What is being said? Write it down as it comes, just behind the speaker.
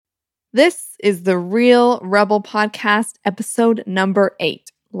This is the Real Rebel Podcast, episode number 8.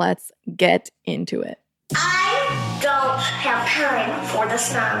 Let's get into it. I don't have time for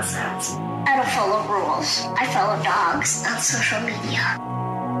this nonsense. I don't follow rules. I follow dogs on social media.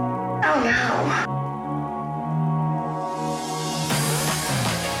 Oh no.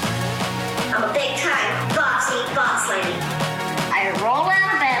 I'm a big time bossy boss lady. I roll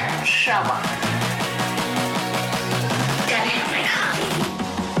out of bed and show up. Gotta have my coffee.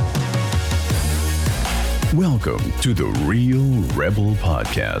 Welcome to the Real Rebel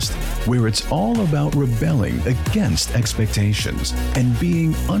Podcast, where it's all about rebelling against expectations and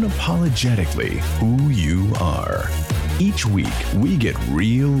being unapologetically who you are. Each week, we get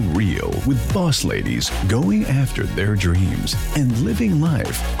real with boss ladies going after their dreams and living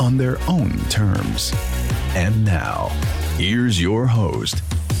life on their own terms. And now, here's your host,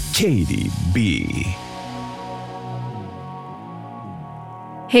 Katie B.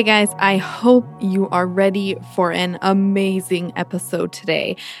 Hey guys, I hope you are ready for an amazing episode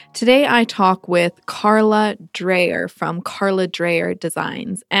today. Today I talk with Carla Dreyer from Carla Dreyer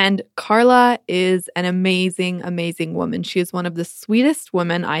Designs. And Carla is an amazing woman. She is one of the sweetest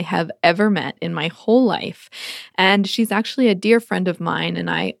women I have ever met in my whole life. And she's actually a dear friend of mine, and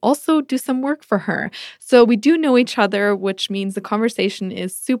I also do some work for her. So we do know each other, which means the conversation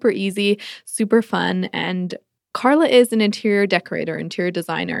is super easy, super fun, and Carla is an interior decorator, interior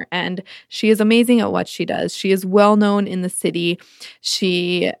designer, and she is amazing at what she does. She is well known in the city.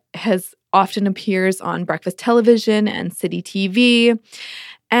 She has often appears on breakfast television and city TV.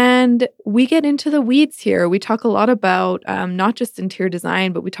 And we get into the weeds here. We talk a lot about not just interior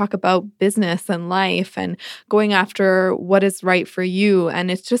design, but we talk about business and life and going after what is right for you. And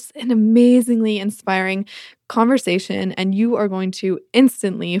it's just an amazingly inspiring conversation, and you are going to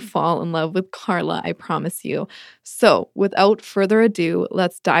instantly fall in love with Carla, I promise you. So without further ado,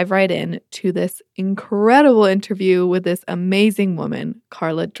 let's dive right in to this incredible interview with this amazing woman,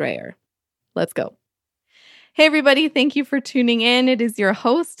 Carla Dreyer. Let's go. Hey everybody, thank you for tuning in. It is your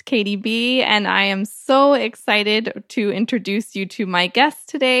host, Katie B, and I am so excited to introduce you to my guest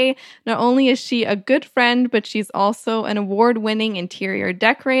today. Not only is she a good friend, but she's also an award-winning interior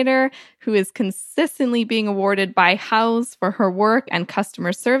decorator who is consistently being awarded by Houzz for her work and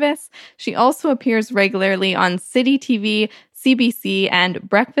customer service. She also appears regularly on City TV, CBC, and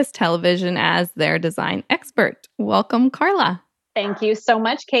Breakfast Television as their design expert. Welcome, Carla. Thank you so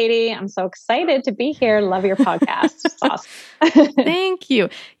much, Katie. I'm so excited to be here. Love your podcast. It's awesome. Thank you.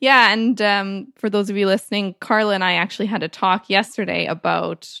 Yeah. And for those of you listening, Carla and I actually had a talk yesterday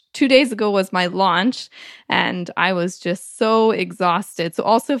about 2 days ago was my launch, and I was just so exhausted. So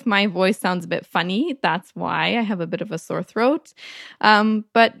also if my voice sounds a bit funny, that's why I have a bit of a sore throat.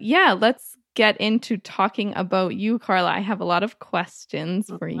 But yeah, let's get into talking about you, Carla. I have a lot of questions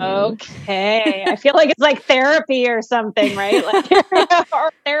for you. Okay. I feel like it's like therapy or something, right? Like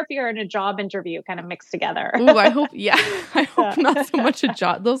or therapy or in a job interview kind of mixed together. Ooh, I hope not so much a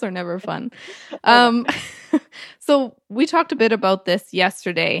job. Those are never fun. So we talked a bit about this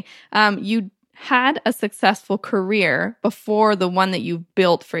yesterday. You had a successful career before the one that you've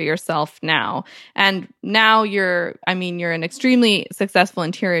built for yourself now. And now you're an extremely successful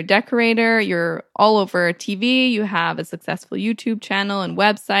interior decorator. You're all over TV. You have a successful YouTube channel and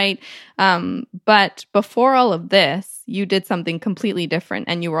website. But before all of this, you did something completely different,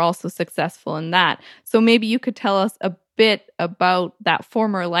 and you were also successful in that. So maybe you could tell us a bit about that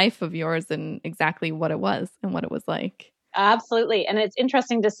former life of yours and exactly what it was and what it was like. Absolutely. And it's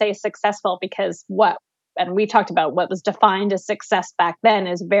interesting to say successful because and we talked about what was defined as success back then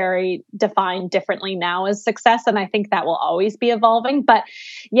is very defined differently now as success. And I think that will always be evolving. But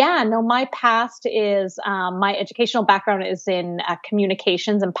yeah, no, my past is, my educational background is in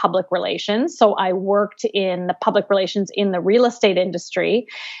communications and public relations. So I worked in the public relations in the real estate industry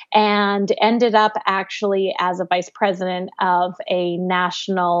and ended up actually as a vice president of a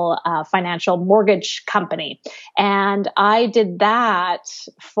national financial mortgage company. And I did that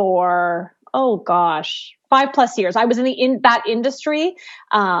for 5+ years. I was in that industry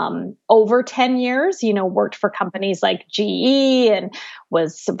over 10 years, worked for companies like GE and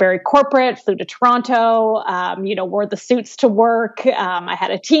was very corporate, flew to Toronto, wore the suits to work. I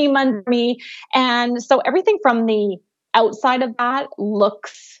had a team under me. And so everything from the outside of that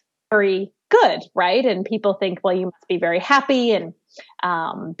looks very good, right? And people think, well, you must be very happy and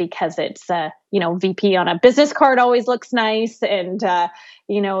because it's, VP on a business card always looks nice and,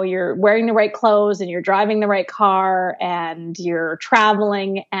 you're wearing the right clothes and you're driving the right car and you're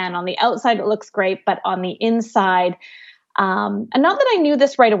traveling and on the outside it looks great, but on the inside, and not that I knew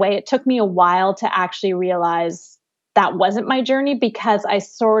this right away, it took me a while to actually realize that wasn't my journey because I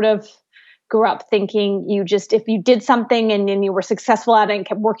sort of grew up thinking if you did something and then you were successful at it and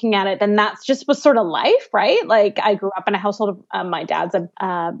kept working at it, then that's just was sort of life, right? Like I grew up in a household of, my dad's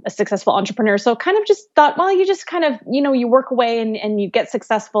a successful entrepreneur. So kind of just thought, well, you just kind of, you work away and you get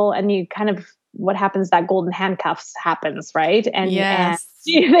successful and you kind of, what happens, that golden handcuffs happens, right? And, yes.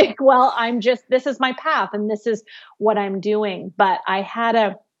 and you think, well, this is my path and this is what I'm doing. But I had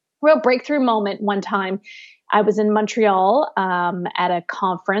a real breakthrough moment one time. I was in Montreal at a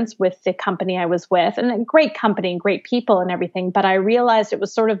conference with the company I was with, and a great company and great people and everything. But I realized it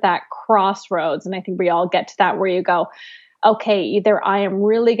was sort of that crossroads. And I think we all get to that where you go, okay, either I am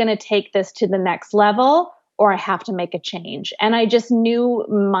really going to take this to the next level or I have to make a change. And I just knew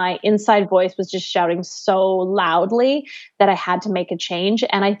my inside voice was just shouting so loudly that I had to make a change.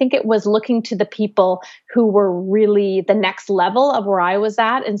 And I think it was looking to the people who were really the next level of where I was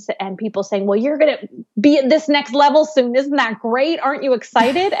at, and people saying, well, you're going to be at this next level soon. Isn't that great? Aren't you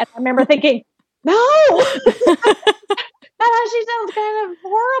excited? And I remember thinking, no, that actually sounds kind of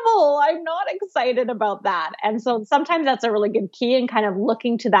horrible. I'm not excited about that. And so sometimes that's a really good key in kind of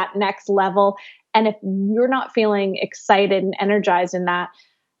looking to that next level. And if you're not feeling excited and energized in that,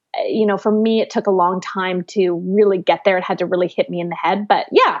 for me, it took a long time to really get there. It had to really hit me in the head. But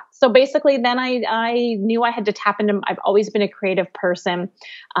yeah, so basically then I knew I had to tap into, I've always been a creative person.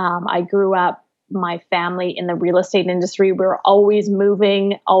 I grew up, my family in the real estate industry. We were always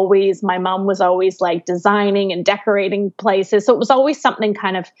moving, my mom was always like designing and decorating places. So it was always something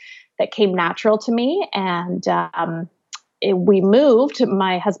kind of that came natural to me. And, we moved,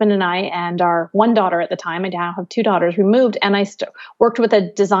 my husband and I and our one daughter at the time, I now have two daughters, we moved, and I worked with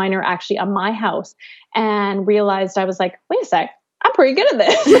a designer actually on my house and realized, I was like, wait a sec, I'm pretty good at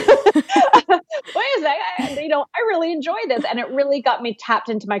this. Wait a sec, I really enjoy this. And it really got me tapped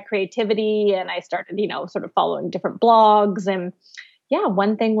into my creativity. And I started, sort of following different blogs, and yeah,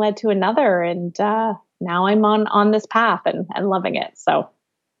 one thing led to another. And now I'm on this path and loving it. So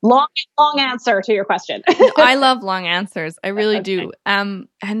long answer to your question. I love long answers. I really Okay. do. And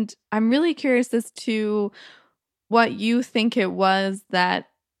I'm really curious as to what you think it was that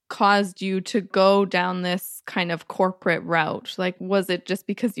caused you to go down this kind of corporate route. Like, was it just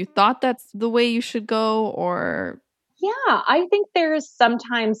because you thought that's the way you should go, or? Yeah, I think there's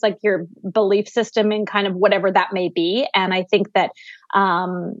sometimes like your belief system in kind of whatever that may be. And I think that,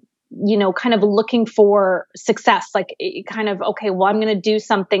 kind of looking for success, like kind of, okay, well, I'm going to do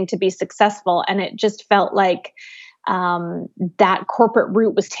something to be successful. And it just felt like that corporate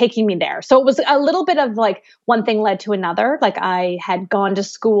route was taking me there. So it was a little bit of like one thing led to another. Like I had gone to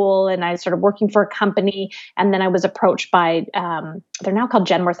school and I started working for a company, and then I was approached by, they're now called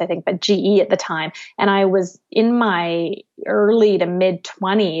Genworth, I think, but GE at the time. And I was in my early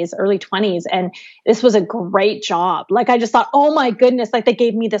 20s, and this was a great job. Like I just thought, oh my goodness, like they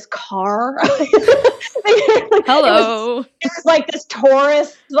gave me this car. Hello. It was like this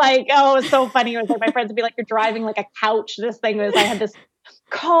Taurus, like, oh, it was so funny. It was like my friends would be like, you're driving like a couch. This thing was, I had this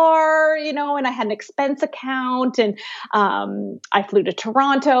car, and I had an expense account, and I flew to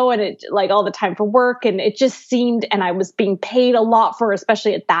Toronto, and it like all the time for work, and it just seemed, and I was being paid a lot for,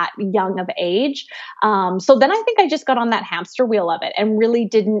 especially at that young of age. So then I think I just got on that hamster wheel of it and really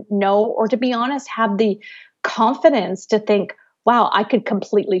didn't know, or to be honest, have the confidence to think, wow, I could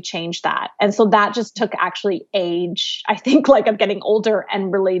completely change that. And so that just took actually age. I think like I'm getting older,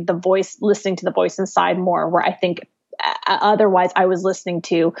 and really listening to the voice inside more, where I think otherwise I was listening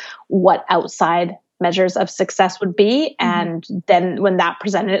to what outside measures of success would be. And then when that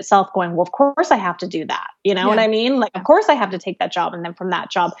presented itself, going, well, of course I have to do that. You know what I mean? Like, of course I have to take that job. And then from that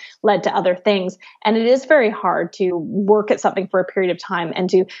job led to other things. And it is very hard to work at something for a period of time and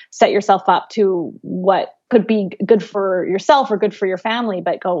to set yourself up to what could be good for yourself or good for your family,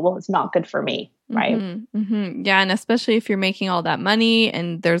 but go, well, it's not good for me. Right. Yeah. And especially if you're making all that money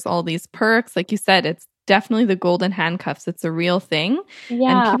and there's all these perks, like you said, it's definitely the golden handcuffs. It's a real thing.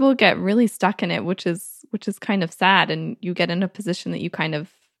 Yeah. And people get really stuck in it, which is kind of sad. And you get in a position that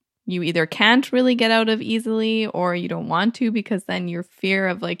you either can't really get out of easily, or you don't want to, because then your fear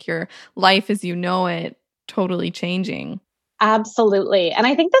of like your life as you know it totally changing. Absolutely. And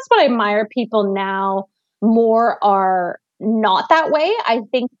I think that's what I admire people now more are not that way. I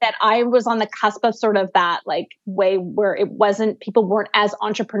think that I was on the cusp of sort of that like way where people weren't as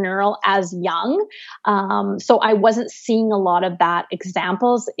entrepreneurial as young. So I wasn't seeing a lot of that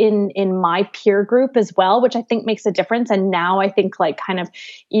examples in my peer group as well, which I think makes a difference. And now I think like kind of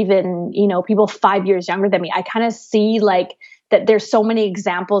even, people 5 years younger than me, I kind of see like that there's so many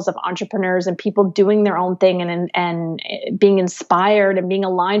examples of entrepreneurs and people doing their own thing and being inspired and being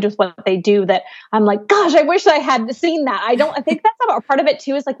aligned with what they do, that I'm like, gosh, I wish I had seen that. I think that's a part of it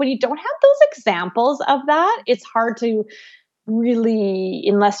too, is like when you don't have those examples of that, it's hard to really,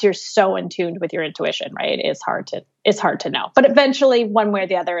 unless you're so in tune with your intuition, right? It's hard to know. But eventually, one way or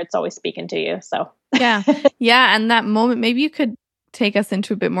the other, it's always speaking to you. So yeah. And that moment, maybe you could take us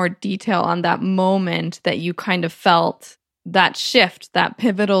into a bit more detail on that moment that you kind of felt that shift, that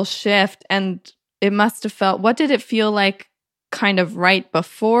pivotal shift. And it must have felt, what did it feel like kind of right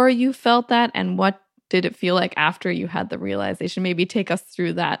before you felt that? And what did it feel like after you had the realization? Maybe take us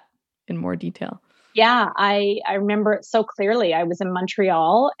through that in more detail. Yeah, I remember it so clearly. I was in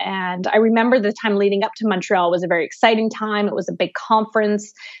Montreal, and I remember the time leading up to Montreal was a very exciting time. It was a big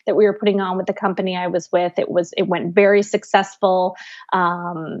conference that we were putting on with the company I was with. It went very successful.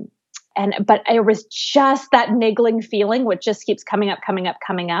 But it was just that niggling feeling, which just keeps coming up.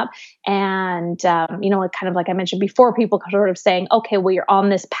 And, kind of like I mentioned before, people sort of saying, okay, well, you're on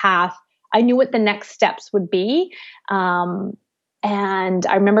this path. I knew what the next steps would be. And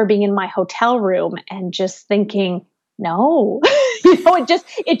I remember being in my hotel room and just thinking, no,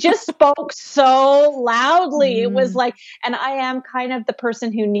 it just spoke so loudly. It was like, and I am kind of the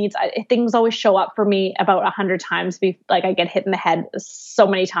person who needs, things always show up for me about 100 times. Like I get hit in the head so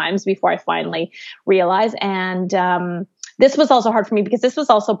many times before I finally realize. And, this was also hard for me because this was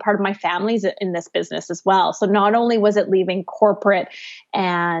also part of my family's in this business as well. So not only was it leaving corporate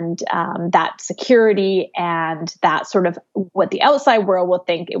and that security and that sort of what the outside world will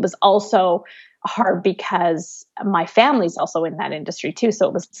think, it was also hard because my family's also in that industry too. So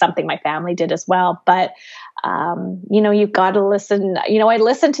it was something my family did as well. But, you've got to listen. I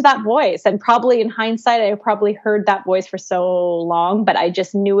listened to that voice, and probably in hindsight, I probably heard that voice for so long, but I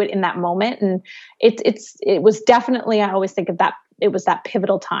just knew it in that moment. And it was definitely, I always think of that. It was that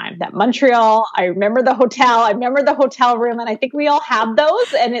pivotal time, that Montreal. I remember the hotel room, and I think we all have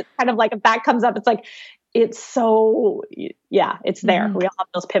those. And it's kind of like, if that comes up, it's like, it's so, yeah, it's there. We all have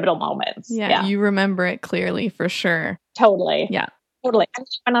those pivotal moments. Yeah, you remember it clearly for sure. Totally. Yeah. Totally. And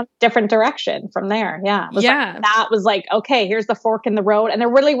went on a different direction from there. Yeah. Like, that was like, okay, here's the fork in the road. And there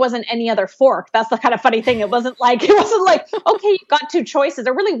really wasn't any other fork. That's the kind of funny thing. It wasn't like, okay, you got two choices.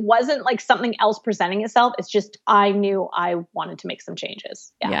 There really wasn't like something else presenting itself. It's just, I knew I wanted to make some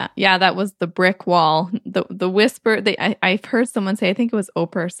changes. Yeah. That was the brick wall, the whisper. I've heard someone say, I think it was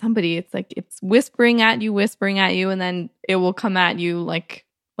Oprah or somebody, it's like, it's whispering at you, and then it will come at you like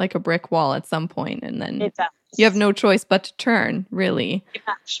a brick wall at some point. And then you have no choice but to turn, really.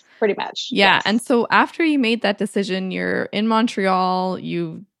 Pretty much. Yeah. Yes. And so after you made that decision, you're in Montreal,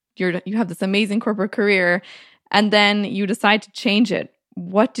 you have this amazing corporate career, and then you decide to change it.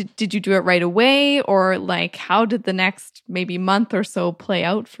 What did you do it right away? Or like, how did the next maybe month or so play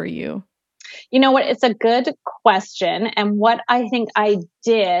out for you? You know what? It's a good question. And what I think I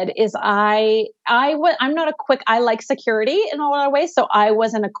did is I'm not a quick, I like security in a lot of ways. So I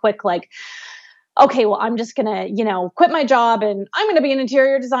wasn't a quick like, okay, well, I'm just going to, quit my job and I'm going to be an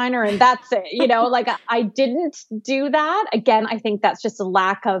interior designer and that's it. Like I didn't do that. Again, I think that's just a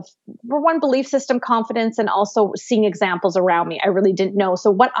lack of, for one, belief system confidence, and also seeing examples around me. I really didn't know.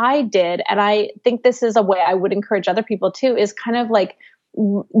 So what I did, and I think this is a way I would encourage other people too, is kind of like,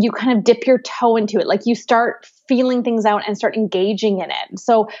 you kind of dip your toe into it. Like you start feeling things out and start engaging in it.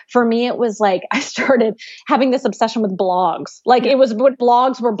 So for me, it was like, I started having this obsession with blogs. Like it was what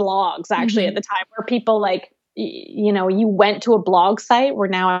blogs were blogs actually at the time, where people like, you went to a blog site, where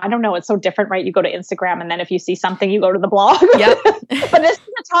now, I don't know, it's so different, right? You go to Instagram, and then if you see something, you go to the blog. Yep. But this is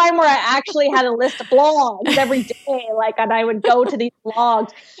a time where I actually had a list of blogs every day. And I would go to these blogs.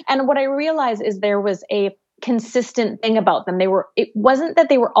 And what I realized is there was a consistent thing about them. It wasn't that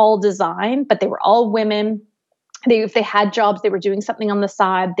they were all design, but they were all women. If they had jobs, they were doing something on the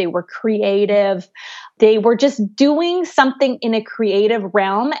side. They were creative. They were just doing something in a creative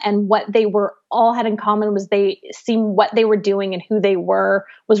realm. And what they all had in common was they seemed what they were doing and who they were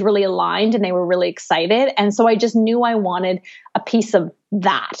was really aligned, and they were really excited. And so I just knew I wanted a piece of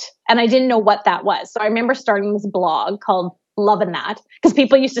that. And I didn't know what that was. So I remember starting this blog called Loving That, because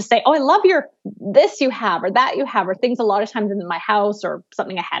people used to say, oh, I love your this you have or that you have, or things a lot of times in my house, or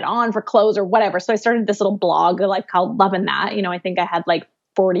something I had on for clothes or whatever. So I started this little blog like called Loving That. I think I had like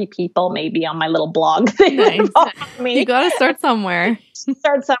 40 people maybe on my little blog thing. Nice. You got to start somewhere.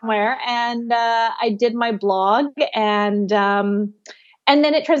 And I did my blog, and then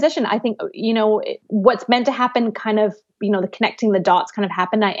it transitioned. I think, what's meant to happen kind of the connecting the dots kind of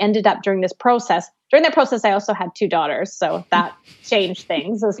happened. I ended up during that process, I also had 2 daughters. So that changed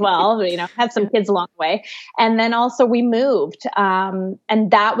things as well. Had some kids along the way. And then also we moved. And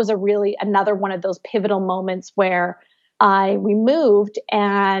that was another one of those pivotal moments where we moved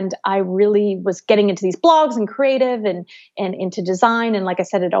and I really was getting into these blogs and creative and into design. And like I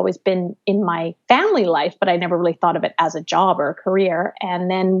said, it had always been in my family life, but I never really thought of it as a job or a career.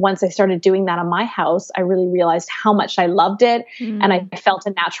 And then once I started doing that on my house, I really realized how much I loved it. And I felt a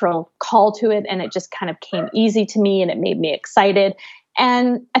natural call to it. And it just kind of came easy to me and it made me excited.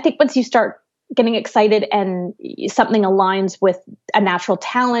 And I think once you start getting excited and something aligns with a natural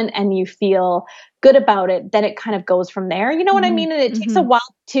talent and you feel good about it, then it kind of goes from there. You know what I mean? And it takes a while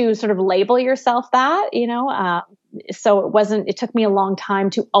to sort of label yourself that, so it took me a long time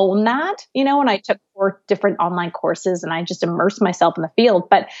to own that, and I took 4 different online courses and I just immersed myself in the field,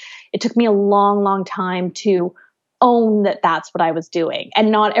 but it took me a long, long time to own that that's what I was doing.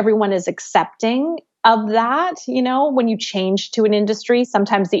 And not everyone is accepting of that. When you change to an industry,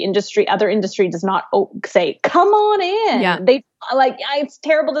 sometimes other industry does not say, come on in. Yeah. They it's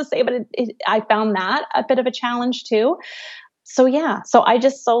terrible to say, but I found that a bit of a challenge too. So I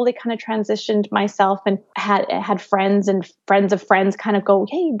just slowly kind of transitioned myself and had friends and friends of friends kind of go,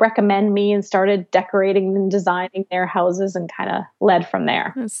 hey, recommend me, and started decorating and designing their houses and kind of led from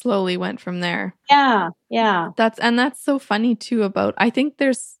there. It slowly went from there. Yeah. That's so funny too I think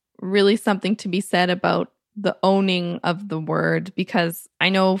there's really something to be said about the owning of the word, because I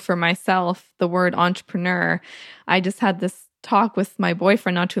know for myself, the word entrepreneur, I just had this talk with my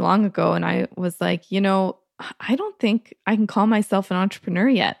boyfriend not too long ago. And I was like, I don't think I can call myself an entrepreneur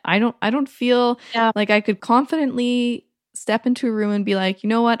yet. I don't feel like I could confidently step into a room and be like, you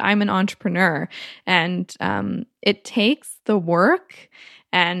know what, I'm an entrepreneur. And it takes the work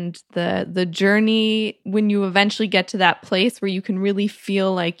and the journey when you eventually get to that place where you can really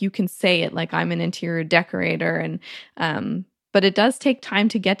feel like you can say it, like I'm an interior decorator. And but it does take time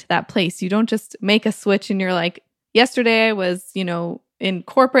to get to that place. You don't just make a switch and you're like, yesterday I was, in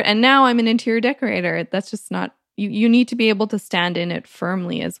corporate and now I'm an interior decorator. That's just not, you need to be able to stand in it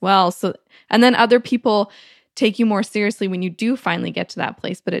firmly as well. So, and then other people take you more seriously when you do finally get to that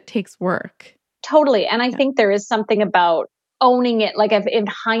place, but it takes work. Totally. And I think there is something about owning it. Like in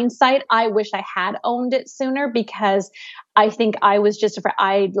hindsight, I wish I had owned it sooner, because I think I was just afraid.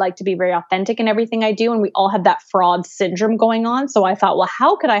 I like to be very authentic in everything I do. And we all have that fraud syndrome going on. So I thought, well,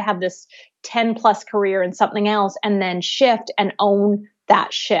 how could I have this 10 plus career in something else and then shift and own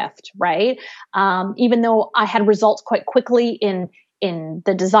that shift, right? Even though I had results quite quickly in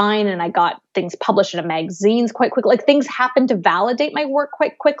the design and I got things published in magazines quite quickly. Like things happened to validate my work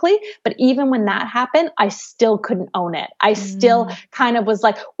quite quickly. But even when that happened, I still couldn't own it. I still kind of was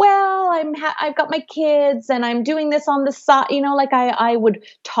like, well, I've got my kids and I'm doing this on the side, like I would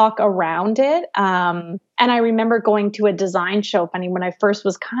talk around it. And I remember going to a design show, funny, when I first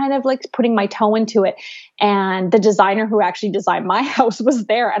was kind of like putting my toe into it. And the designer who actually designed my house was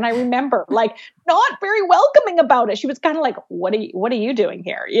there. And I remember like not very welcoming about it. She was kind of like, what are you doing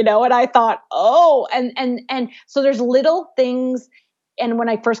here? And I thought, oh, and so there's little things. And when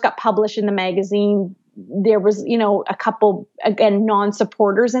I first got published in the magazine, there was, a couple, again,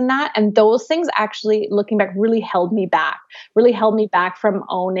 non-supporters in that. And those things actually, looking back, really held me back from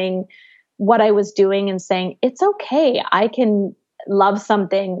owning what I was doing and saying, it's okay. I can love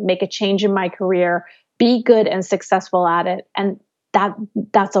something, make a change in my career, be good and successful at it. And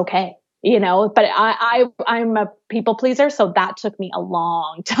that's okay. But I'm a people pleaser. So that took me a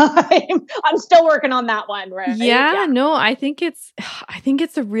long time. I'm still working on that one. Right? Yeah, no, I think it's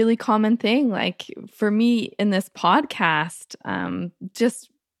a really common thing. Like for me in this podcast,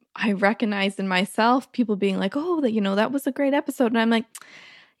 I recognize in myself people being like, oh, that was a great episode. And I'm like,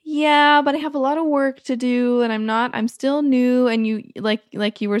 yeah, but I have a lot of work to do and I'm still new. And you,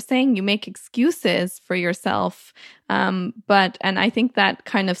 like you were saying, you make excuses for yourself. And I think that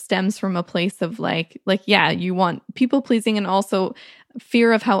kind of stems from a place of you want people pleasing and also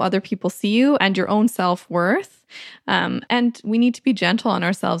fear of how other people see you and your own self-worth. And we need to be gentle on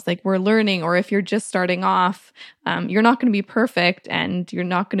ourselves. Like we're learning, or if you're just starting off, you're not going to be perfect and you're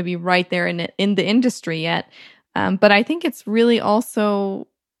not going to be right there in the industry yet. But I think it's really also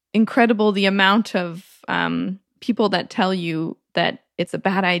incredible the amount of people that tell you that it's a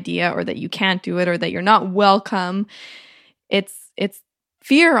bad idea or that you can't do it or that you're not welcome. It's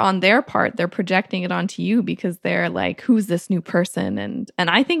fear on their part. They're projecting it onto you because they're like, who's this new person? And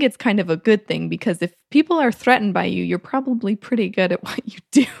I think it's kind of a good thing, because if people are threatened by you, you're probably pretty good at what you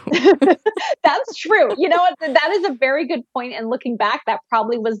do. That's true. You know what? That is a very good point. And looking back, that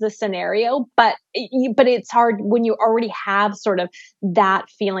probably was the scenario. But it's hard when you already have sort of that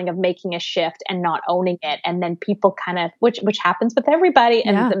feeling of making a shift and not owning it, and then people kind of, which happens with everybody,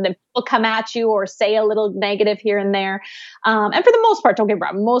 and then people come at you or say a little negative here and there. And for the most part, don't get me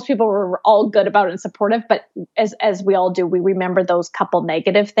wrong, most people were all good about it and supportive. But as we all do, we remember those couple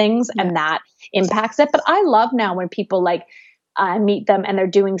negative things, and that impacts it. But I love now when people like, I meet them and they're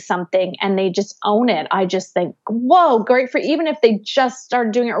doing something and they just own it. I just think, whoa, great for, even if they just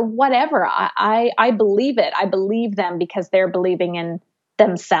started doing it or whatever. I believe it. I believe them because they're believing in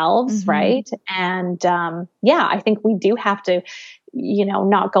themselves. Right. And, I think we do have to,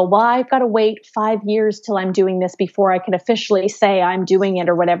 not go, well, I've got to wait 5 years till I'm doing this before I can officially say I'm doing it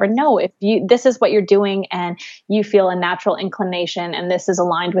or whatever. No, if this is what you're doing and you feel a natural inclination and this is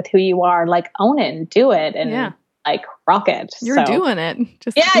aligned with who you are, like own it and do it. And like rock it. You're doing it.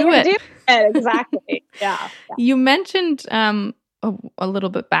 Just do it. Doing it. Exactly. Yeah. You mentioned a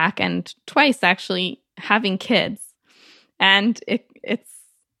little bit back and twice actually having kids, and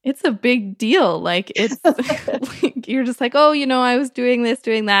it's a big deal. Like it's like, you're just like, oh, I was doing this,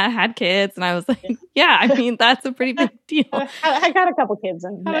 doing that, had kids, and I was like, yeah, I mean that's a pretty big deal. I got a couple kids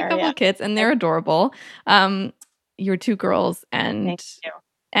in there. A couple kids, and they're adorable. You're 2 girls, and. Thank you.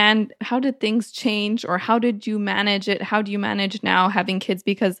 And how did things change, or how did you manage it? How do you manage now having kids?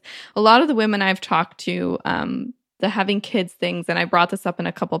 Because a lot of the women I've talked to, the having kids things, and I brought this up in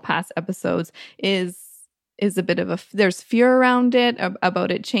a couple past episodes, is a bit of there's fear around it,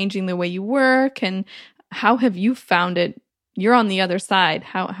 about it changing the way you work. And how have you found it? You're on the other side.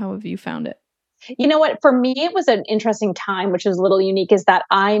 How have you found it? You know what? For me, it was an interesting time, which is a little unique, is that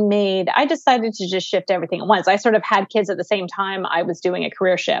I decided to just shift everything at once. I sort of had kids at the same time I was doing a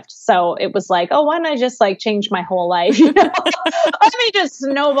career shift. So it was like, oh, why don't I just like change my whole life? Let me just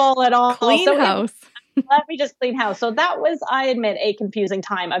snowball it all. Clean house. Let me just clean house. So that was, I admit, a confusing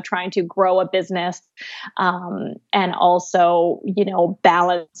time of trying to grow a business, and also,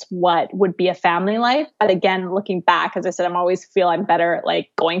 balance what would be a family life. But again, looking back, as I said, always feel I'm better at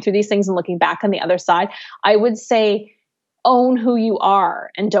like going through these things and looking back on the other side. I would say own who you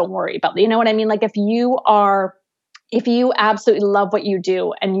are and don't worry about it. You know what I mean? Like if you absolutely love what you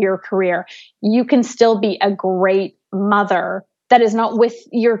do and your career, you can still be a great mother that is not with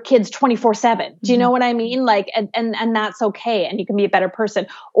your kids 24/7. Do you know what I mean? Like, and that's okay. And you can be a better person.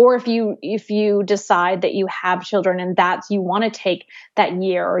 Or if you decide that you have children and you want to take that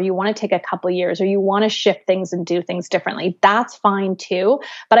year, or you want to take a couple of years, or you want to shift things and do things differently, that's fine too.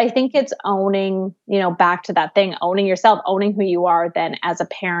 But I think it's owning, back to that thing, owning yourself, owning who you are then as a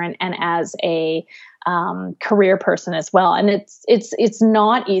parent and as a career person as well. And it's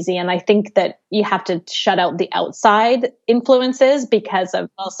not easy. And I think that you have to shut out the outside influences because of,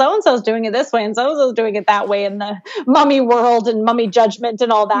 well, so-and-so's doing it this way and so-and-so's doing it that way in the mummy world and mummy judgment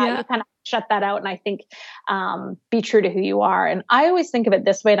and all that. Yeah. You kind of shut that out. And I think, be true to who you are. And I always think of it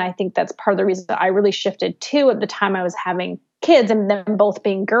this way. And I think that's part of the reason that I really shifted too at the time I was having kids and them both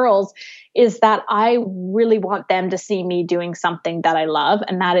being girls, is that I really want them to see me doing something that I love.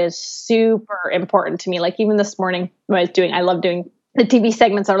 And that is super important to me. Like even this morning I love doing the TV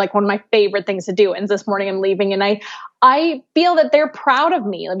segments are like one of my favorite things to do. And this morning I'm leaving and I feel that they're proud of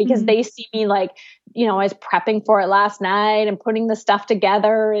me because they see me like, I was prepping for it last night and putting the stuff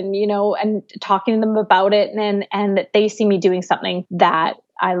together and, and talking to them about it and that they see me doing something that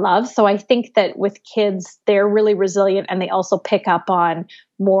I love. So I think that with kids, they're really resilient and they also pick up on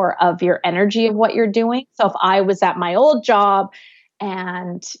more of your energy of what you're doing. So if I was at my old job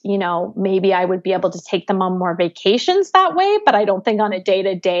and, maybe I would be able to take them on more vacations that way, but I don't think on a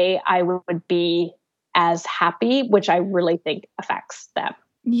day-to-day I would be as happy, which I really think affects them.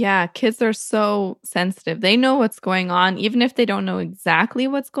 Yeah, kids are so sensitive. They know what's going on. Even if they don't know exactly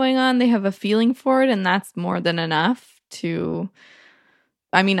what's going on, they have a feeling for it. And that's more than enough to...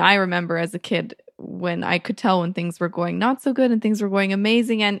 I mean, I remember as a kid when I could tell when things were going not so good and things were going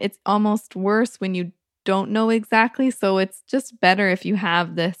amazing. And it's almost worse when you don't know exactly. So it's just better if you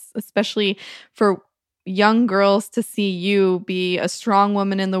have this, especially for young girls, to see you be a strong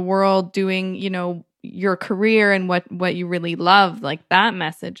woman in the world doing, your career and what you really love. Like that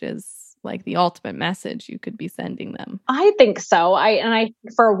message is like the ultimate message you could be sending them. I think so. I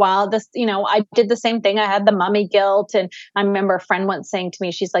for a while, I did the same thing. I had the mummy guilt. And I remember a friend once saying to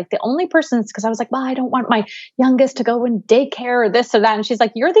me, she's like, the only person, because I was like, well, I don't want my youngest to go in daycare or this or that. And she's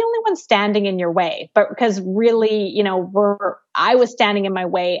like, you're the only one standing in your way. But because really, I was standing in my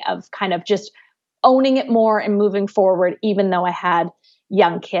way of kind of just owning it more and moving forward, even though I had,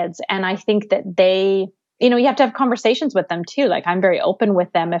 young kids. And I think that they, you have to have conversations with them too. Like I'm very open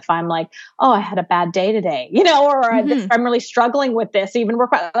with them if I'm like, oh, I had a bad day today, or I'm really struggling with this, even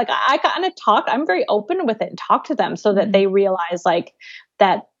work. Like I kind of talk, I'm very open with it and talk to them so that they realize like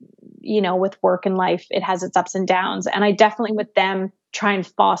that, with work and life, it has its ups and downs. And I definitely with them try and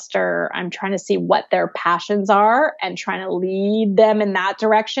foster, I'm trying to see what their passions are and trying to lead them in that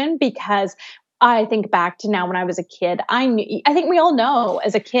direction, because I think back to now when I was a kid, I think we all know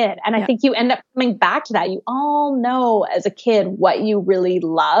as a kid, and I think you end up coming back to that. You all know as a kid what you really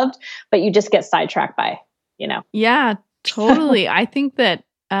loved, but you just get sidetracked by, Yeah, totally. I think that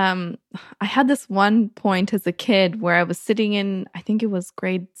I had this one point as a kid where I was sitting in, I think it was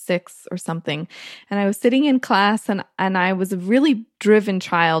grade 6 or something, and I was sitting in class and I was a really driven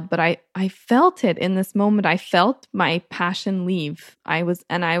child, but I felt it in this moment. I felt my passion leave.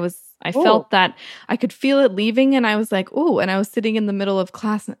 I felt that I could feel it leaving, and I was like, oh, and I was sitting in the middle of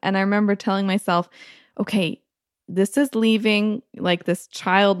class, and I remember telling myself, okay, this is leaving, like this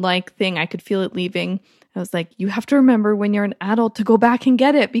childlike thing. I could feel it leaving. I was like, you have to remember when you're an adult to go back and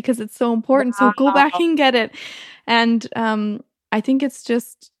get it because it's so important. So go back and get it. And I think it's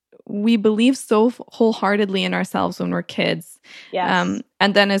just, we believe so wholeheartedly in ourselves when we're kids. Yes.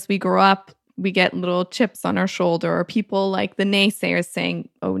 And then as we grow up, we get little chips on our shoulder, or people like the naysayers saying,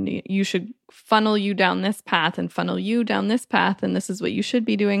 oh, you should funnel you down this path and funnel you down this path, and this is what you should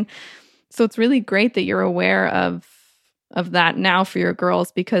be doing. So it's really great that you're aware of that now for your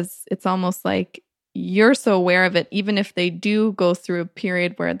girls, because it's almost like you're so aware of it, even if they do go through a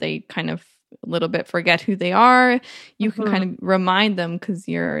period where they kind of a little bit forget who they are, you can kind of remind them because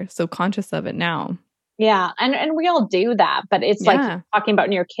you're so conscious of it now. Yeah. And we all do that, but it's like talking about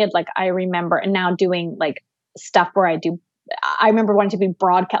when you're a kid, like I remember, and now doing like stuff where I remember wanting to be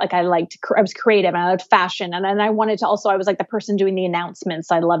broadcast. Like I was creative and I loved fashion. And then I wanted to I was like the person doing the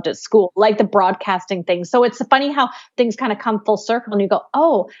announcements I loved at school, like the broadcasting thing. So it's funny how things kind of come full circle and you go,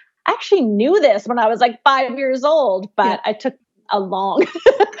 oh, I actually knew this when I was like 5 years old, but I took a long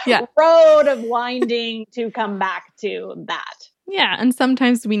road of winding to come back to that. Yeah. And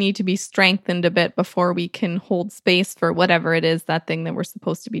sometimes we need to be strengthened a bit before we can hold space for whatever it is, that thing that we're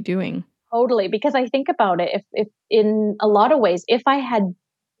supposed to be doing. Totally. Because I think about it, if in a lot of ways, if I had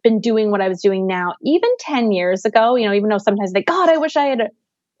been doing what I was doing now, even 10 years ago, even though sometimes God, I wish I had,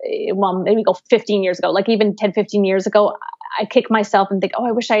 maybe go 15 years ago, like even 10, 15 years ago, I kick myself and think, oh,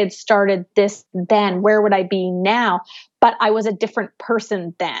 I wish I had started this then. Where would I be now? But I was a different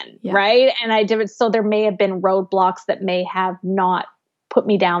person then, right? And I did, so there may have been roadblocks that may have not put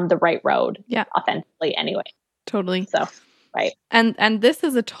me down the right road authentically anyway. Totally. So, right. And this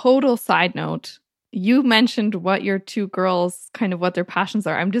is a total side note. You mentioned what your two girls, kind of what their passions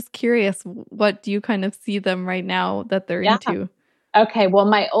are. I'm just curious, what do you kind of see them right now that they're into? Okay. Well,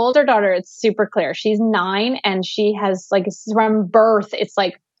 my older daughter, it's super clear. She's 9 and she has like from birth, it's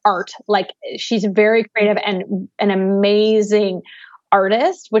like art. Like she's very creative and an amazing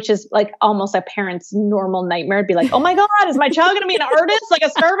artist, which is like almost a parent's normal nightmare. It'd be like, oh my God, is my child going to be an artist? Like a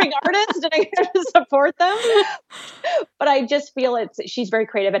starving artist? Did I get to support them? But I just feel she's very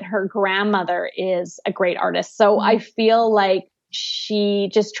creative and her grandmother is a great artist. So I feel like she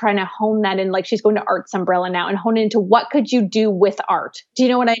just trying to hone that in, like she's going to Arts Umbrella now and hone into what could you do with art? Do you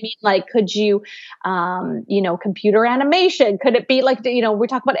know what I mean? Like, could you, computer animation? Could it be like, we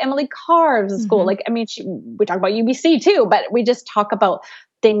talk about Emily Carr's school. Like, I mean, we talk about UBC too, but we just talk about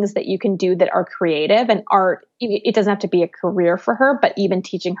things that you can do that are creative, and art. It doesn't have to be a career for her, but even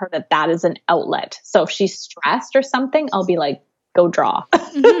teaching her that is an outlet. So if she's stressed or something, I'll be like, go draw,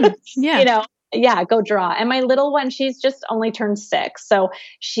 Yeah. Yeah, go draw. And my little one, she's just only turned 6. So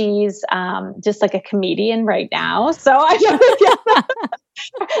she's just like a comedian right now. So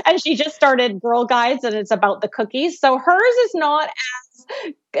and she just started Girl Guides and it's about the cookies. So hers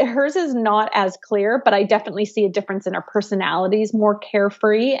is not as clear, but I definitely see a difference in her personalities, more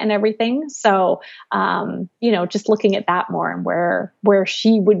carefree and everything. So, just looking at that more and where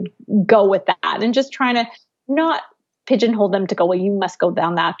she would go with that, and just trying to not pigeonhole them to go, well, you must go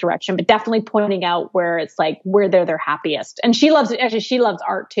down that direction, but definitely pointing out where it's like where they're their happiest. And she loves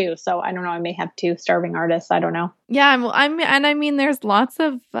art too. So I don't know, I may have 2 starving artists. I don't know. Yeah. I mean, there's lots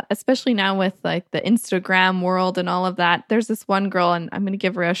of, especially now with like the Instagram world and all of that, there's this one girl, and I'm going to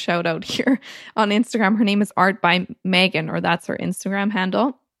give her a shout out here on Instagram. Her name is Art by Megan, or that's her Instagram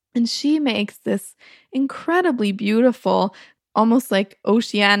handle. And she makes this incredibly beautiful, almost like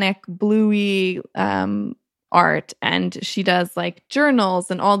oceanic, bluey, art, and she does like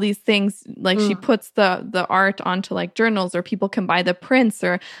journals and all these things. Like she puts the art onto like journals, or people can buy the prints,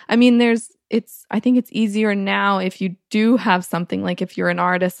 or I mean, I think it's easier now if you do have something, like if you're an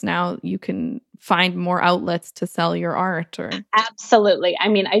artist now, you can find more outlets to sell your art. Or Absolutely. I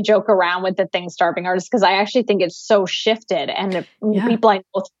mean, I joke around with the thing starving artists because I actually think it's so shifted, and people I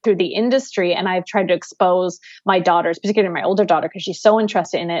know through the industry, and I've tried to expose my daughters, particularly my older daughter, because she's so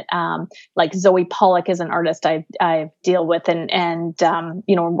interested in it. Like Zoe Pollock is an artist I deal with, and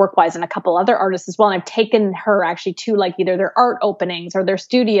work-wise, and a couple other artists as well. And I've taken her actually to like either their art openings or their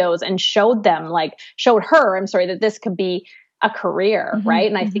studios and showed her, that this could be a career, right?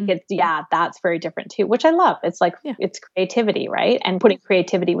 And I think that's very different too, which I love. It's like, it's creativity, right? And putting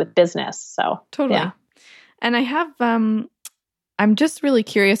creativity with business. So totally. Yeah. And I have, I'm just really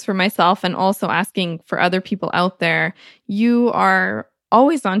curious for myself and also asking for other people out there. You are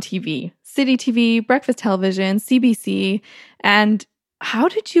always on TV, City TV, Breakfast Television, CBC. And how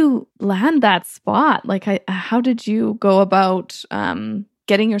did you land that spot? Like, how did you go about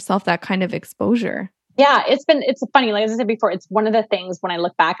getting yourself that kind of exposure? Yeah, it's funny. Like as I said before, it's one of the things when I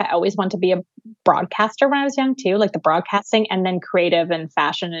look back, I always wanted to be a broadcaster when I was young too, like the broadcasting, and then creative and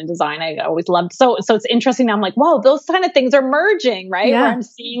fashion and design. I always loved. So it's interesting now. I'm like, whoa, those kind of things are merging, right? Yeah. Where I'm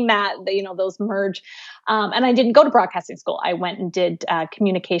seeing that, those merge. And I didn't go to broadcasting school. I went and did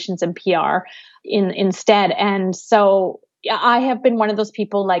communications and PR instead. And so yeah, I have been one of those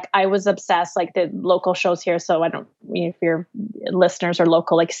people, like I was obsessed, like the local shows here. So I don't, if your listeners are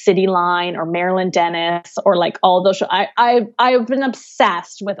local, like City Line or Marilyn Dennis or like all those shows. I've been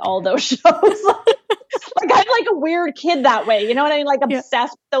obsessed with all those shows. Like I'm like a weird kid that way. You know what I mean? Like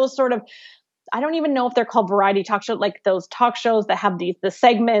obsessed with those sort of, I don't even know if they're called variety talk shows, like those talk shows that have the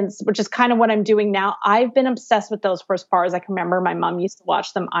segments, which is kind of what I'm doing now. I've been obsessed with those for as far as I can remember. My mom used to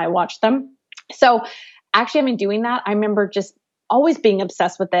watch them. I watched them. So actually, I've been doing that. I remember just always being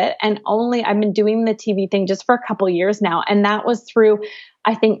obsessed with it. And I've been doing the TV thing just for a couple years now. And that was through,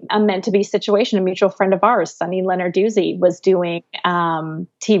 I think, a meant to be situation. A mutual friend of ours, Sunny Lenarduzzi, was doing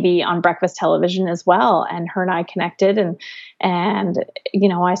TV on Breakfast Television as well. And her and I connected. And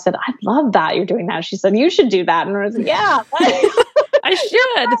I said, I love that you're doing that. She said, you should do that. And I was like, yeah. I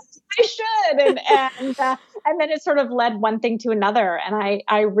should. And then it sort of led one thing to another. And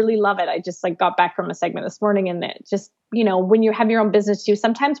I really love it. I just like got back from a segment this morning, and it just, when you have your own business too,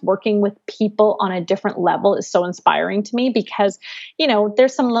 sometimes working with people on a different level is so inspiring to me because,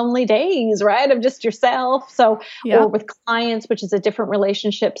 there's some lonely days, right? Of just yourself. So, or with clients, which is a different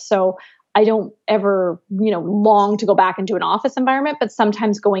relationship. So I don't ever, long to go back into an office environment, but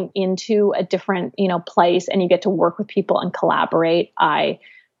sometimes going into a different, place and you get to work with people and collaborate. I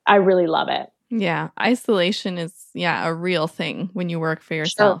really love it. Yeah. Isolation is, a real thing when you work for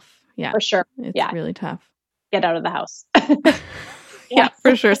yourself. Sure. Yeah. For sure. It's really tough. Get out of the house. Yeah,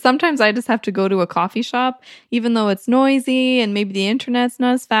 for sure. Sometimes I just have to go to a coffee shop, even though it's noisy and maybe the internet's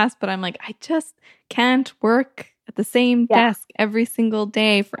not as fast, but I'm like, I just can't work at the same desk every single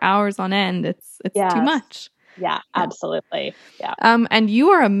day for hours on end. It's too much. Yeah, absolutely. Yeah. And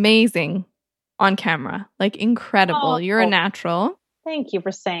you are amazing on camera, like incredible. You're a natural. Thank you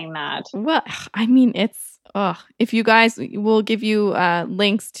for saying that. Well, I mean, if you guys, we'll give you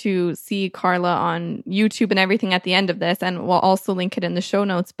links to see Carla on YouTube and everything at the end of this, and we'll also link it in the show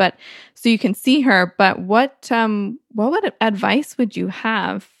notes, but so you can see her. But what advice would you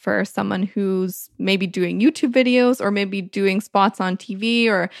have for someone who's maybe doing YouTube videos or maybe doing spots on TV?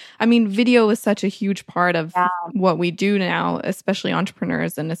 Or, I mean, video is such a huge part of what we do now, especially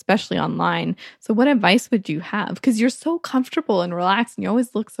entrepreneurs and especially online. So what advice would you have? Because you're so comfortable and relaxed and you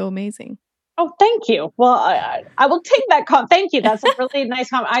always look so amazing. Oh, thank you. Well, I will take that thank you. That's a really nice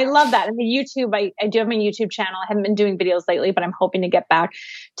comment. I love that. And the YouTube, I do have my YouTube channel. I haven't been doing videos lately, but I'm hoping to get back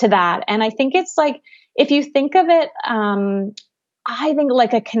to that. And I think it's like, if you think of it, I think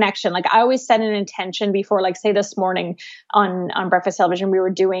like a connection. Like I always set an intention before, like say this morning on Breakfast Television, we were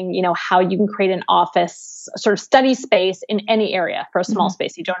doing, how you can create an office sort of study space in any area for a small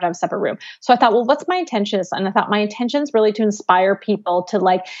space. You don't have a separate room. So I thought, well, what's my intention? And I thought my intention is really to inspire people to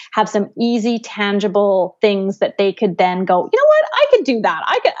like have some easy, tangible things that they could then go, you know what? I could do that.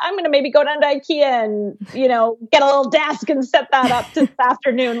 I'm going to maybe go down to IKEA and, get a little desk and set that up this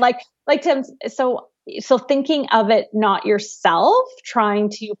afternoon. So thinking of it, not yourself, trying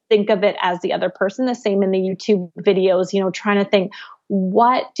to think of it as the other person, the same in the YouTube videos, trying to think,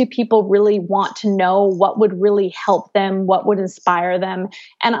 what do people really want to know? What would really help them? What would inspire them?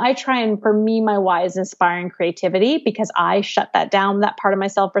 And I try, and for me, my why is inspiring creativity, because I shut that down, that part of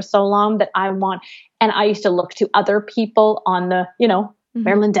myself for so long that I used to look to other people on the,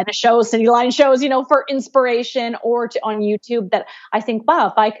 Marilyn Dennis shows, Cindy Line shows, for inspiration, or on YouTube, that I think, wow,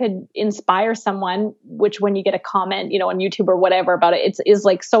 if I could inspire someone, which when you get a comment, on YouTube or whatever about it, is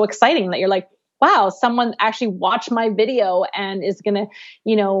like so exciting that you're like, wow, someone actually watched my video and is going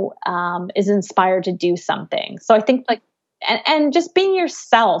to, is inspired to do something. So I think like, and just being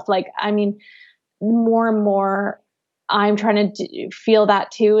yourself, like, I mean, more and more I'm trying to feel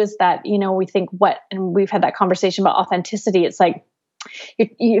that too, is that, we think and we've had that conversation about authenticity. It's like,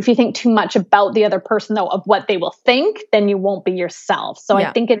 if you think too much about the other person, though, of what they will think, then you won't be yourself. So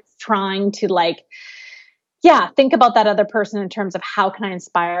I think it's trying to think about that other person in terms of how can I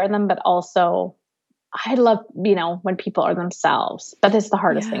inspire them, but also I love, when people are themselves, but it's the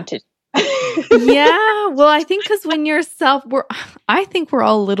hardest thing to do. Yeah. Well, I think because when you're I think we're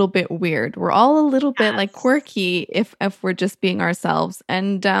all a little bit weird. We're all a little bit like quirky if we're just being ourselves.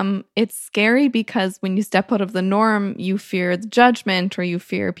 And it's scary because when you step out of the norm, you fear the judgment, or you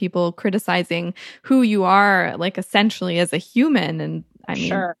fear people criticizing who you are, like essentially as a human. And I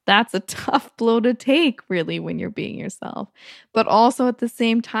mean, that's a tough blow to take, really, when you're being yourself. But also at the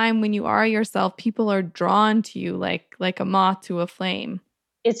same time, when you are yourself, people are drawn to you like a moth to a flame.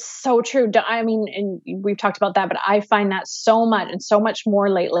 It's so true. I mean, and we've talked about that, but I find that so much and so much more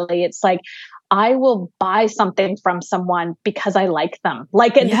lately. It's like, I will buy something from someone because I like them.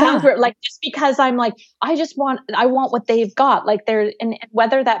 Like it sounds weird, like just because I'm like, I want what they've got. Like and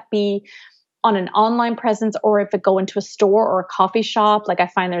whether that be on an online presence or if it go into a store or a coffee shop, like I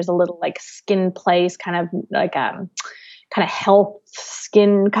find there's a little like skin place, kind of like kind of health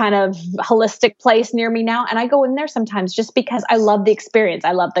skin kind of holistic place near me now. And I go in there sometimes just because I love the experience.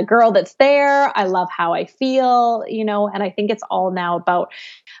 I love the girl that's there. I love how I feel, and I think it's all now about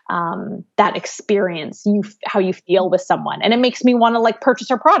that experience, how you feel with someone. And it makes me want to like purchase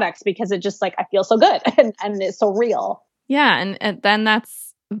her products because it just like, I feel so good and it's so real. Yeah. And then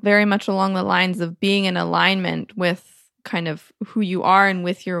that's very much along the lines of being in alignment with kind of who you are and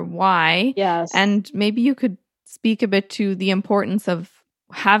with your why. Yes. And maybe you could speak a bit to the importance of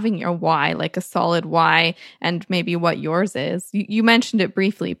having your why, like a solid why, and maybe what yours is. You mentioned it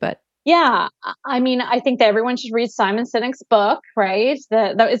briefly, but. Yeah. I mean, I think that everyone should read Simon Sinek's book, right? Is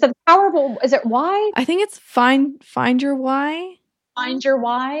it powerful? Is it why? I think it's find your why. Find your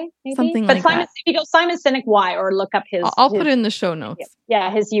why, maybe? Something but like Simon, that. If you go Simon Sinek why, or look up his. I'll put it in the show notes.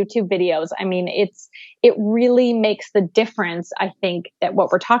 Yeah, his YouTube videos. I mean, it really makes the difference, I think, that what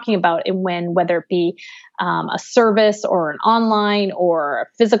we're talking about, and whether it be a service or an online or a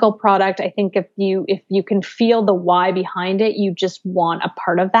physical product, I think if you can feel the why behind it, you just want a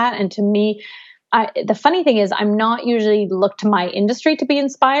part of that. And to me, the funny thing is, I'm not usually look to my industry to be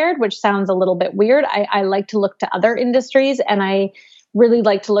inspired, which sounds a little bit weird. I like to look to other industries, and I really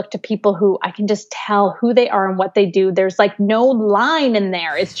like to look to people who I can just tell who they are and what they do. There's like no line in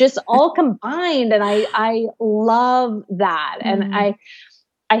there. It's just all combined. And I love that. And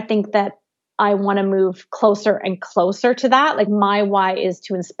I think that I want to move closer and closer to that. Like my why is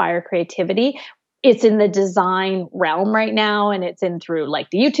to inspire creativity. It's in the design realm right now, and it's in through like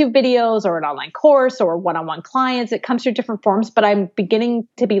the YouTube videos or an online course or one-on-one clients. It comes through different forms, but I'm beginning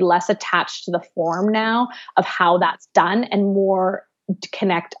to be less attached to the form now of how that's done, and more to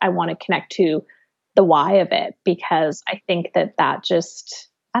connect. I want to connect to the why of it, because I think that just,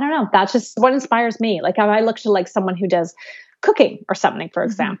 I don't know, that's just what inspires me. Like if I look to like someone who does cooking or something, for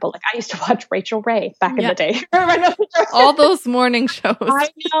example. Like I used to watch Rachel Ray back in the day. All those morning shows. I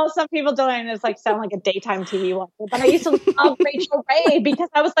know some people don't. It's like sound like a daytime TV watcher, but I used to love Rachel Ray because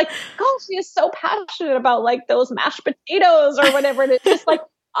I was like, oh, she is so passionate about like those mashed potatoes or whatever. And it's just like,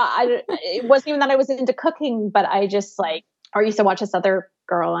 it wasn't even that I was into cooking, but I just like, or I used to watch this other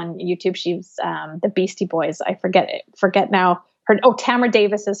girl on YouTube. She's the Beastie Boys. I forget now. Tamara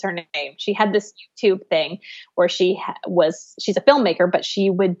Davis is her name. She had this YouTube thing where she's a filmmaker, but she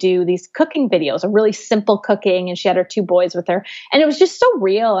would do these cooking videos, a really simple cooking. And she had her two boys with her. And it was just so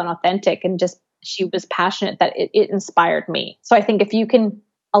real and authentic. And just, she was passionate that it inspired me. So I think if you can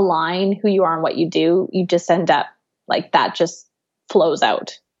align who you are and what you do, you just end up like that just flows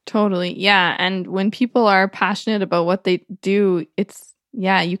out. Totally. Yeah. And when people are passionate about what they do,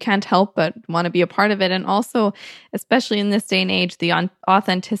 you can't help but want to be a part of it. And also, especially in this day and age, the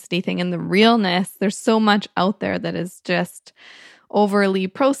authenticity thing and the realness, there's so much out there that is just overly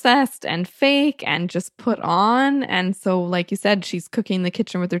processed and fake and just put on. And so, like you said, she's cooking in the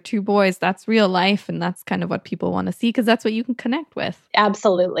kitchen with her two boys. That's real life. And that's kind of what people want to see, because that's what you can connect with.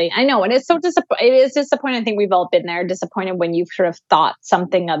 Absolutely. I know. And it's so it is disappointing. I think we've all been there, disappointed when you've sort of thought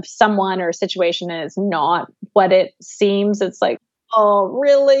something of someone or a situation and it's not what it seems. It's like, oh,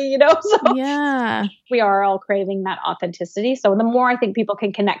 really? So Yeah. we are all craving that authenticity. So the more I think people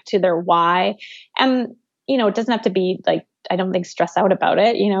can connect to their why, and, it doesn't have to be like, I don't think stress out about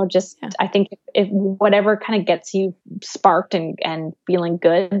it, just, Yeah. I think if whatever kind of gets you sparked and feeling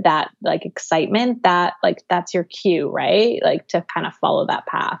good, that like excitement, that like, that's your cue, right? Like to kind of follow that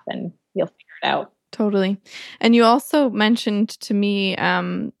path and you'll figure it out. Totally. And you also mentioned to me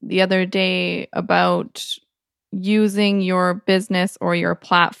the other day about using your business or your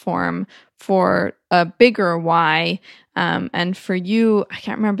platform for a bigger why. And for you, I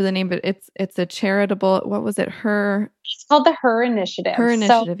can't remember the name, but it's a charitable, what was it? It's called the Her Initiative. Her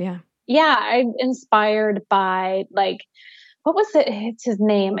Initiative, yeah. Yeah, I'm inspired by like, what was it? It's his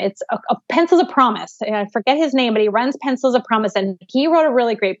name. It's a Pencils of Promise. I forget his name, but he runs Pencils of Promise, and he wrote a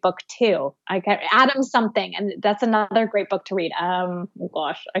really great book too. Adam something, and that's another great book to read. Oh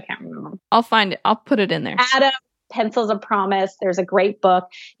gosh, I can't remember. I'll find it. I'll put it in there. Adam Pencils of Promise. There's a great book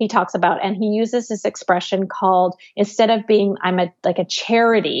he talks about, and he uses this expression called, instead of being I'm a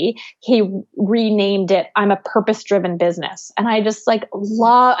charity, he renamed it I'm a purpose-driven business. And I just like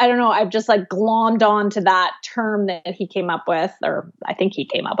love, I don't know, I've just like glommed onto that term that he came up with, or I think he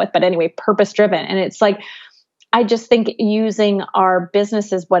came up with, but anyway, purpose-driven. And it's like, I just think using our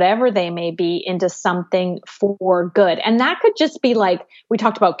businesses, whatever they may be, into something for good. And that could just be like, we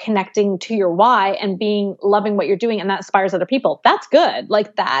talked about connecting to your why and loving what you're doing, and that inspires other people. That's good.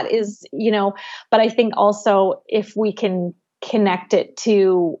 Like that is, but I think also if we can connect it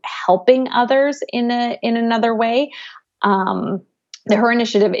to helping others in another way. The Her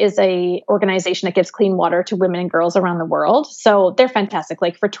Initiative is a organization that gives clean water to women and girls around the world. So they're fantastic.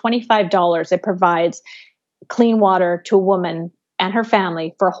 Like for $25, it provides clean water to a woman and her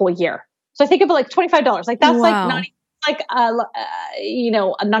family for a whole year. So I think of it like $25. Like that's like not even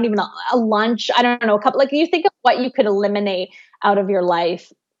like not even a lunch. I don't know, a couple. Like you think of what you could eliminate out of your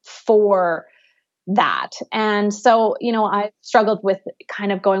life for that. And so, I struggled with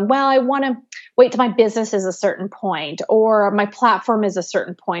kind of going, well, I want to wait till my business is a certain point, or my platform is a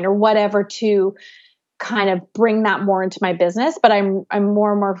certain point, or whatever, to kind of bring that more into my business. But I'm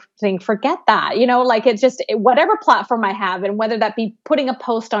more and more saying, forget that, like it's just whatever platform I have, and whether that be putting a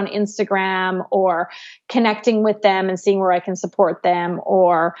post on Instagram or connecting with them and seeing where I can support them,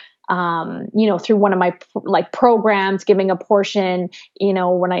 or, through one of my like programs, giving a portion,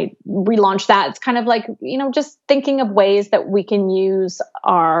 when I relaunch that, it's kind of like, just thinking of ways that we can use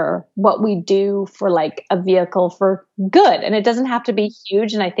what we do for like a vehicle for good. And it doesn't have to be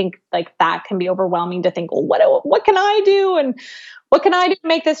huge. And I think like that can be overwhelming to think, well, what can I do? And what can I do to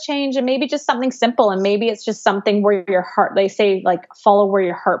make this change? And maybe just something simple. And maybe it's just something where your heart, they say like follow where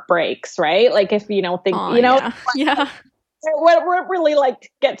your heart breaks, right? Like if yeah. What really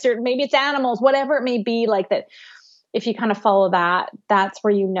like gets your, maybe it's animals, whatever it may be, like that. If you kind of follow that, that's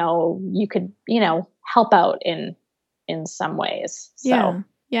where you could help out in some ways. So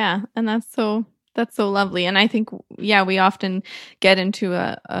yeah, and that's so lovely. And I think we often get into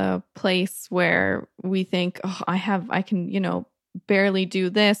a place where we think, oh, I can barely do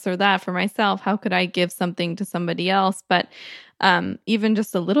this or that for myself. How could I give something to somebody else? But even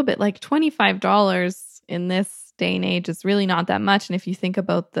just a little bit, like $25 in this day and age is really not that much. And if you think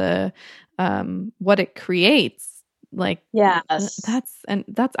about the what it creates, like that's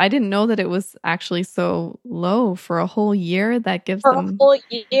I didn't know that it was actually so low for a whole year. That gives for them a whole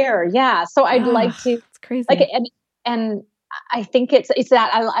year. Yeah. So I'd like to, it's crazy. Like, and I think it's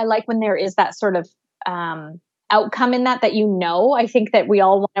that I like when there is that sort of outcome in that I think that we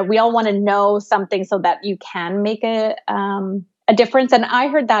all want to know something so that you can make a difference. And I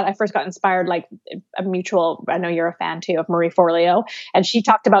heard that I first got inspired, like a mutual, I know you're a fan too, of Marie Forleo. And she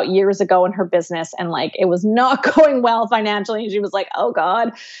talked about years ago in her business, and like, it was not going well financially. And she was like, oh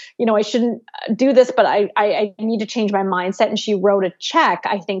God, I shouldn't do this, but I need to change my mindset. And she wrote a check,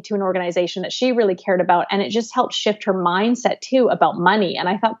 I think, to an organization that she really cared about. And it just helped shift her mindset too about money. And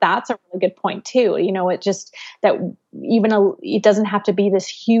I thought that's a really good point too. It just, that it doesn't have to be this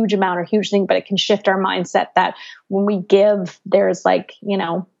huge amount or huge thing, but it can shift our mindset that when we give, there's like,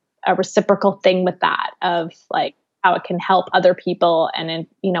 a reciprocal thing with that, of like how it can help other people, and and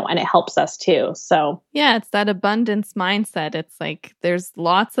it helps us too. So yeah, it's that abundance mindset. It's like, there's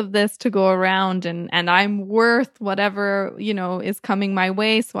lots of this to go around, and I'm worth whatever, is coming my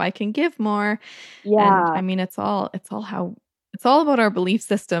way, so I can give more. Yeah. And I mean, it's all about our belief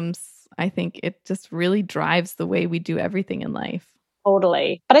systems. I think it just really drives the way we do everything in life.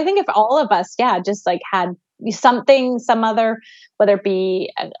 Totally. But I think if all of us, just like had some other, whether it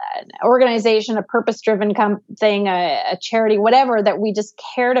be an organization, a purpose-driven thing, a charity, whatever, that we just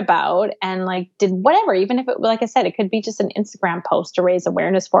cared about and like did whatever, even if it, like I said, it could be just an Instagram post to raise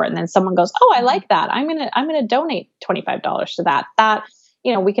awareness for it. And then someone goes, oh, I like that. I'm going to donate $25 to that,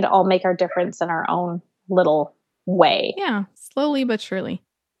 we could all make our difference in our own little way. Yeah. Slowly but surely.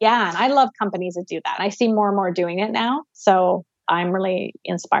 Yeah. And I love companies that do that. I see more and more doing it now. So I'm really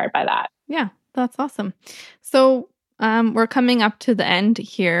inspired by that. Yeah. That's awesome. So we're coming up to the end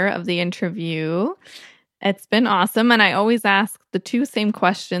here of the interview. It's been awesome. And I always ask the 2 same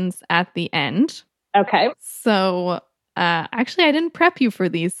questions at the end. Okay. So actually, I didn't prep you for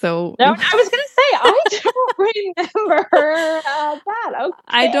these. So no, I was going to say, I don't remember that. Okay.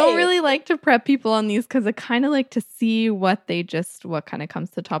 I don't really like to prep people on these because I kind of like to see what kind of comes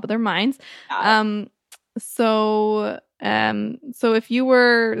to the top of their minds. So if you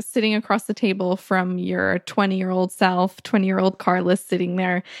were sitting across the table from your 20-year-old self, 20-year-old Carla sitting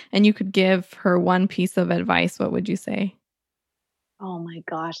there, and you could give her one piece of advice, what would you say? Oh my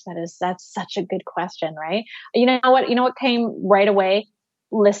gosh, that's such a good question, right? You know what came right away?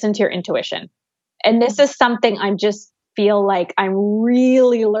 Listen to your intuition. And this is something I just feel like I'm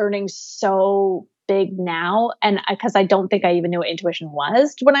really learning so big now. And because I don't think I even knew what intuition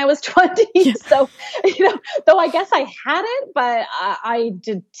was when I was 20. Yeah. So, though I guess I had it, but I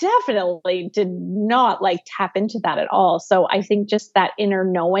definitely did not like tap into that at all. So I think just that inner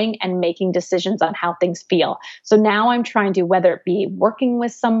knowing and making decisions on how things feel. So now I'm trying to, whether it be working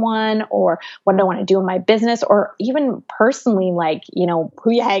with someone or what I want to do in my business, or even personally, like,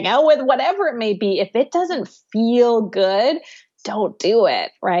 who you hang out with, whatever it may be, if it doesn't feel good, don't do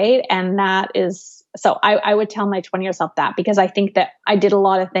it. Right. And that is, so I would tell my 20-year-old self that, because I think that I did a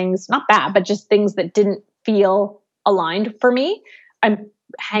lot of things, not bad, but just things that didn't feel aligned for me.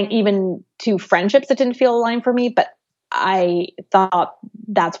 Even to friendships that didn't feel aligned for me, but I thought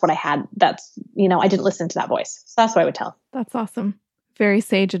that's what I had. That's, I didn't listen to that voice. So that's what I would tell. That's awesome. Very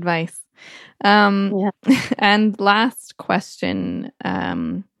sage advice. Yeah. And last question,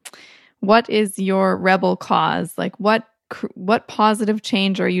 what is your rebel cause? Like what positive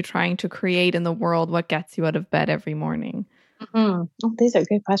change are you trying to create in the world? What gets you out of bed every morning? Mm-hmm. Oh, these are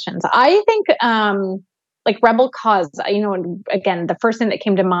good questions. I think like rebel cause, again, the first thing that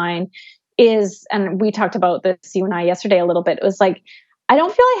came to mind is, and we talked about this, you and I, yesterday a little bit, it was like, I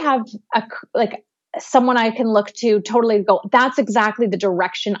don't feel I have someone I can look to totally go, that's exactly the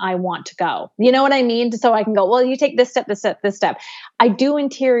direction I want to go. You know what I mean? So I can go, well, you take this step, this step, this step. I do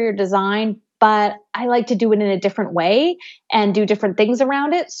interior design, but I like to do it in a different way and do different things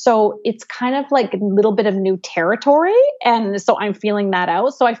around it. So it's kind of like a little bit of new territory. And so I'm feeling that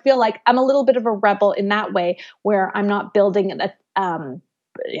out. So I feel like I'm a little bit of a rebel in that way, where I'm not building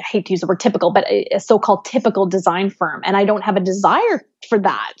I hate to use the word typical, but a so-called typical design firm. And I don't have a desire for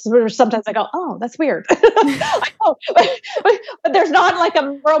that. So sometimes I go, oh, that's weird. I know. But there's not like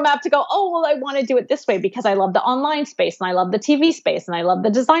a roadmap to go, oh, well, I want to do it this way because I love the online space and I love the TV space and I love the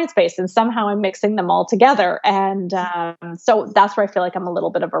design space. And somehow I'm mixing them all together. And so that's where I feel like I'm a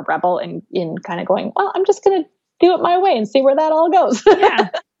little bit of a rebel in kind of going, well, I'm just going to do it my way and see where that all goes.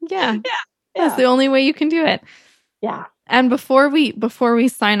 Yeah. That's the only way you can do it. Yeah. And before we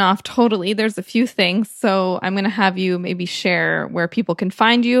sign off totally, there's a few things. So I'm going to have you maybe share where people can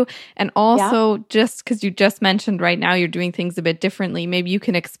find you. And also, just because you just mentioned right now you're doing things a bit differently, maybe you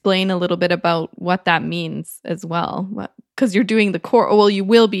can explain a little bit about what that means as well. Because you're doing the course, well, you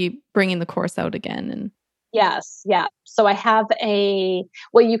will be bringing the course out again. And yes, yeah. So I have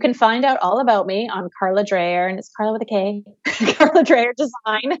you can find out all about me on Carla Dreyer, and it's Carla with a K, Carla Dreyer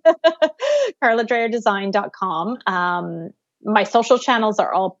Design, carladreyerdesign.com. My social channels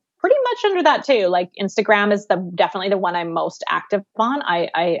are all pretty much under that too. Like Instagram is definitely the one I'm most active on.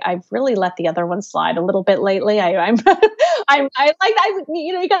 I've really let the other one slide a little bit lately. You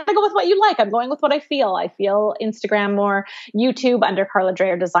gotta go with what you like. I'm going with what I feel. I feel Instagram more, YouTube under Carla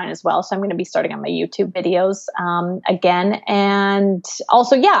Dreyer Design as well. So I'm going to be starting on my YouTube videos again. And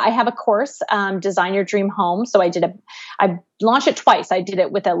also, I have a course, Design Your Dream Home. So I launched it twice. I did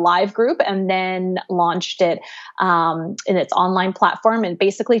it with a live group and then launched it in its online platform, and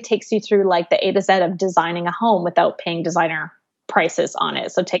basically takes you through like the A to Z of designing a home without paying designer prices on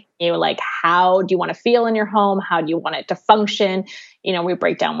it. So taking you like, how do you want to feel in your home? How do you want it to function? We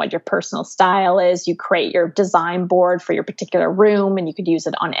break down what your personal style is. You create your design board for your particular room, and you could use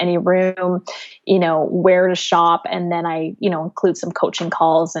it on any room, where to shop. And then I, include some coaching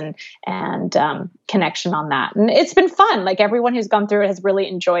calls and connection on that. And it's been fun. Like everyone who's gone through it has really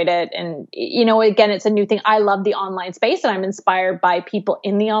enjoyed it. And, again, it's a new thing. I love the online space and I'm inspired by people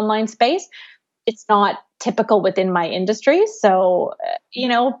in the online space. it's not typical within my industry. So,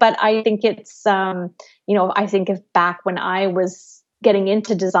 but I think it's, I think if back when I was getting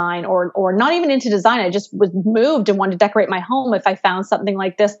into design or not even into design, I just was moved and wanted to decorate my home. If I found something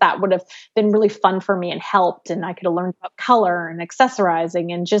like this, that would have been really fun for me and helped. And I could have learned about color and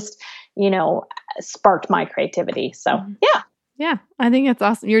accessorizing and just, sparked my creativity. So yeah. Yeah, I think it's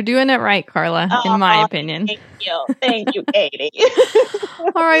awesome. You're doing it right, Carla, in my opinion. Thank you, Katie.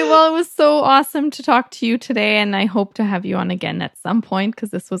 All right. Well, it was so awesome to talk to you today. And I hope to have you on again at some point because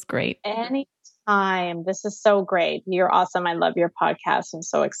this was great. Anytime. This is so great. You're awesome. I love your podcast. I'm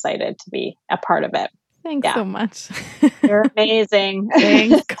so excited to be a part of it. Thanks so much. You're amazing.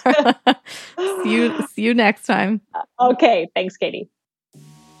 Thanks, Carla. See you next time. Okay. Thanks, Katie.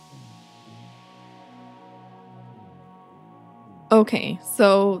 Okay,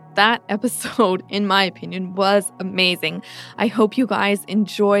 so that episode, in my opinion, was amazing. I hope you guys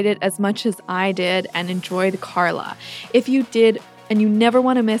enjoyed it as much as I did and enjoyed Carla. If you did and you never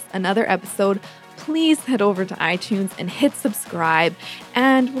want to miss another episode, please head over to iTunes and hit subscribe.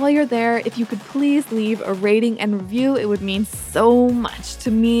 And while you're there, if you could please leave a rating and review, it would mean so much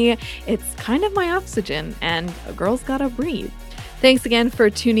to me. It's kind of my oxygen, and a girl's gotta breathe. Thanks again for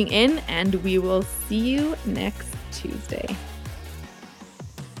tuning in, and we will see you next Tuesday.